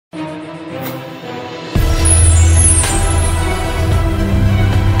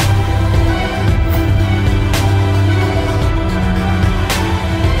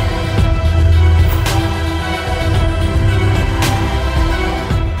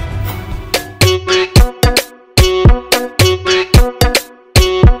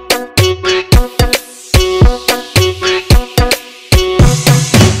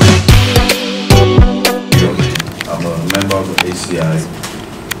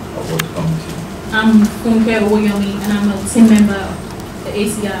I'm Funke Oyomi, and I'm a team member of the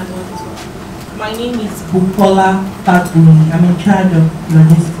Acia award as well. My name is Bukola Takumi. I'm in charge of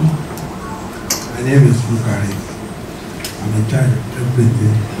logistics. My name is Fukari. I'm in charge of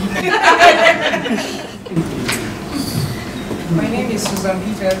everything. My name is Susan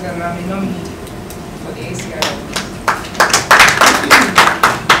Peters, and I'm a nominee for the Acia.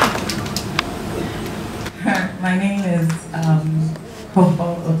 My name is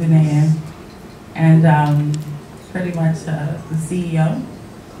Kofo Odunayan, and pretty much the CEO.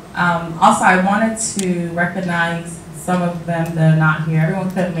 Also, I wanted to recognize some of them that are not here. Everyone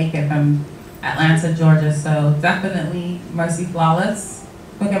couldn't make it from Atlanta, Georgia, so definitely Mercy Flawless.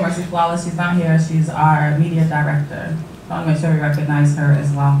 Look at Mercy Flawless, she's not here, she's our media director. I want to make sure we recognize her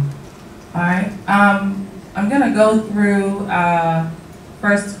as well. All right, I'm gonna go through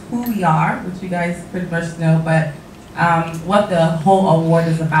first who we are, which you guys pretty much know, but what the whole award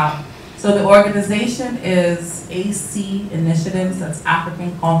is about. So the organization is AC Initiatives, that's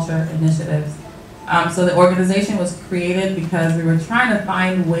African Culture Initiatives. So the organization was created because we were trying to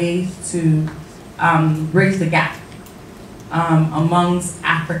find ways to bridge the gap amongst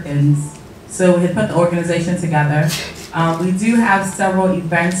Africans. So we had put the organization together. We do have several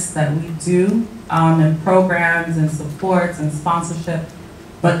events that we do and programs and supports and sponsorship.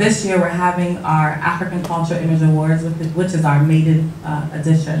 But this year we're having our African Culture Image Awards, which is our maiden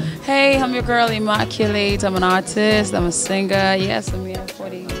edition. Hey, I'm your girl Immaculate. I'm an artist, I'm a singer. Yes, I'm here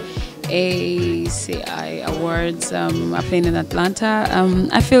for the ACI Awards. I'm playing in Atlanta.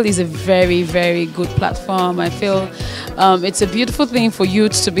 I feel it's a very, very good platform. I feel it's a beautiful thing for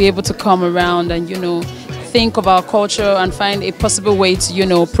youth to be able to come around and, you know, think of our culture and find a possible way to, you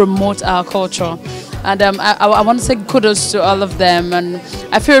know, promote our culture. And I want to say kudos to all of them, and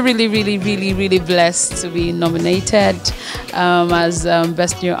I feel really, really, really, really blessed to be nominated as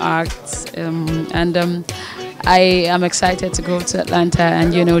Best New Act, I am excited to go to Atlanta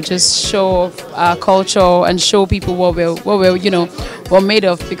and, you know, just show our culture and show people what we're you know, we're made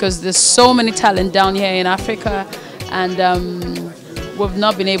of, because there's so many talent down here in Africa, and we've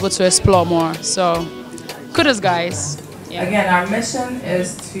not been able to explore more. So kudos, guys. Yeah. Again, our mission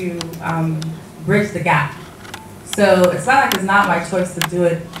is to bridge the gap. So it's not like it's not my choice to do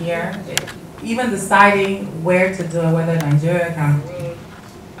it here. Even deciding where to do it, whether Nigeria, Cameroon,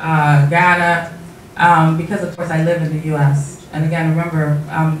 Ghana, because of course I live in the US. And again, remember,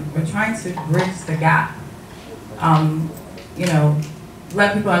 we're trying to bridge the gap. You know,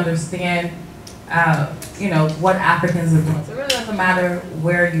 let people understand, you know, what Africans are doing. So it really doesn't matter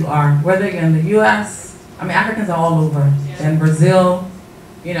where you are, whether you're in the US. I mean, Africans are all over. In Brazil,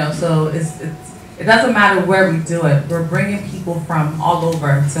 you know, so it doesn't matter where we do it. We're bringing people from all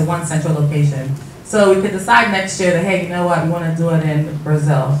over to one central location. So we could decide next year that, hey, you know what, we want to do it in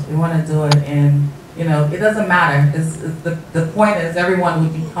Brazil. We want to do it in, you know, it doesn't matter. The point is everyone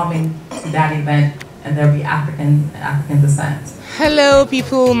would be coming to that event, and there'll be African descent. Hello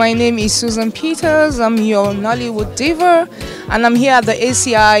people, my name is Susan Peters. I'm your Nollywood diva, and I'm here at the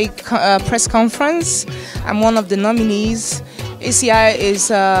ACI press conference. I'm one of the nominees. ACI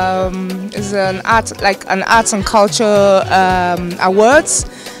is an arts and culture awards.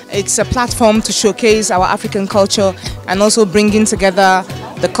 It's a platform to showcase our African culture and also bringing together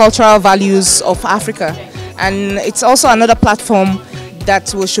the cultural values of Africa. And it's also another platform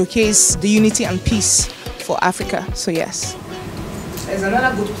that will showcase the unity and peace for Africa. So yes, there's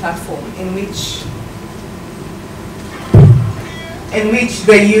another good platform in which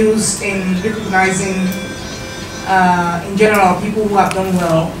they use in recognizing in general people who have done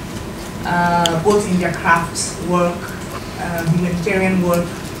well, both in their craft work, humanitarian work,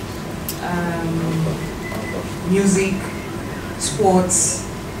 music, sports.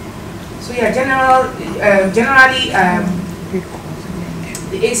 So yeah, generally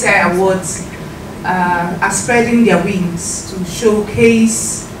the ACI Awards are spreading their wings to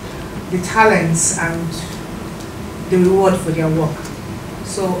showcase the talents and the reward for their work.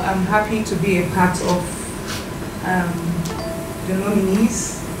 So I'm happy to be a part of the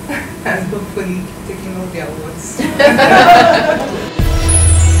nominees and hopefully taking all the awards.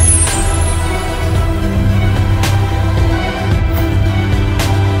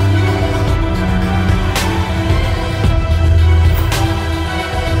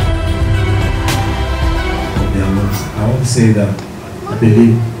 I want to say that I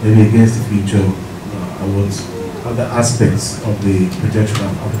believe maybe against the future awards, other aspects of the projection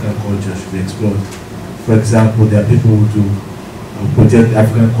of African culture should be explored. For example, there are people who do project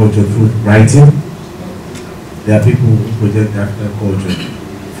African culture through writing. There are people who project African culture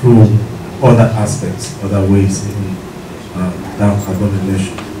through other aspects, other ways, even down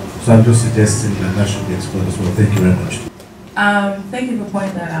abomination. So I'm just suggesting that should be explored as well. Thank you very much. Thank you for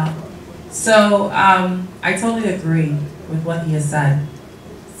pointing that out. So I totally agree with what he has said.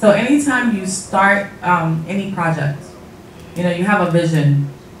 So anytime you start any project, you know, you have a vision,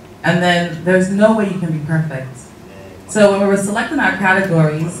 and then there's no way you can be perfect. So when we were selecting our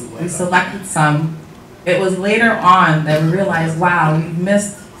categories, we selected some. It was later on that we realized, wow, we've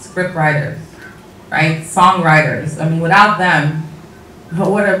missed script writers, right? Songwriters. I mean, without them,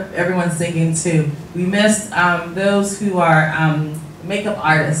 what are everyone singing to? We missed those who are makeup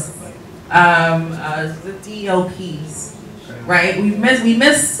artists, the DOPs, right? We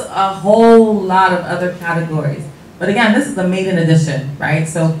missed a whole lot of other categories. But again, this is the maiden edition, right?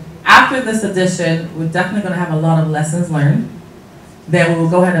 So after this edition, we're definitely going to have a lot of lessons learned. Then we will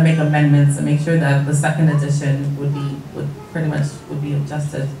go ahead and make amendments and make sure that the second edition would be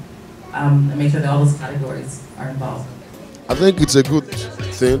adjusted and make sure that all those categories are involved. I think it's a good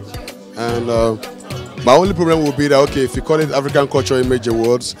thing, and my only problem will be that, okay, if you call it African Culture Image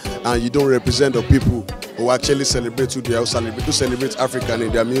Awards and you don't represent the people who actually celebrate who they are, who celebrate African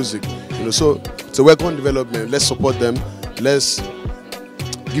in their music, you know, so it's a welcome development. Let's support them. Let's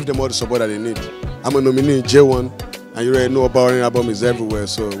give them all the support that they need. I'm a nominee in Jaywon, and you already know about our album is everywhere,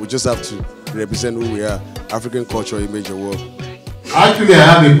 so we just have to represent who we are. African Culture Image Award. Actually, I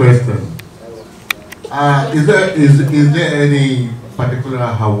have a question. Is there any particular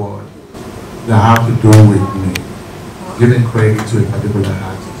award that have to do with me giving credit to a particular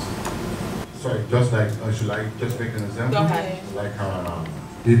artist? Sorry, just like, should I just make an example? Go ahead. Like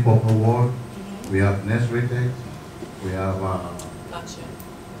Hip Hop Award, we have Next Rated, we have, Gotcha.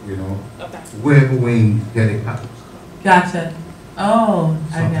 you know, Okay. whoever wins get a cut. Gotcha. Oh,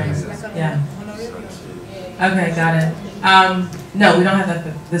 okay. Something like Yeah. Okay, got it. No, we don't have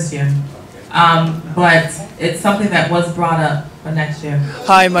that this year. But it's something that was brought up for next year.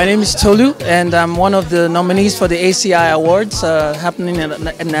 Hi, my name is Tolu, and I'm one of the nominees for the ACI Awards happening in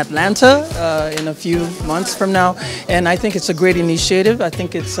Atlanta in a few months from now. And I think it's a great initiative. I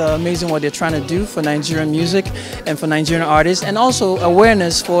think it's amazing what they're trying to do for Nigerian music and for Nigerian artists, and also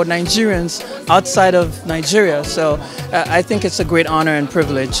awareness for Nigerians outside of Nigeria. So I think it's a great honor and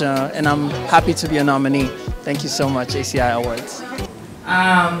privilege, and I'm happy to be a nominee. Thank you so much, ACI Awards.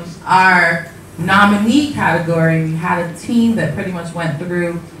 Our nominee category, we had a team that pretty much went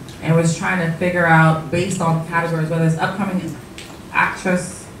through and was trying to figure out, based on categories, whether it's upcoming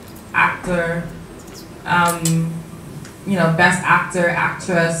actress, actor, you know, best actor,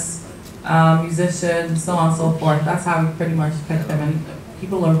 actress, musician, so on and so forth. That's how we pretty much picked them, and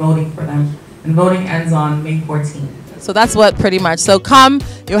people are voting for them. And voting ends on May 14th. So that's what pretty much. So come,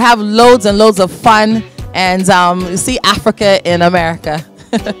 you'll have loads and loads of fun, and you see Africa in America.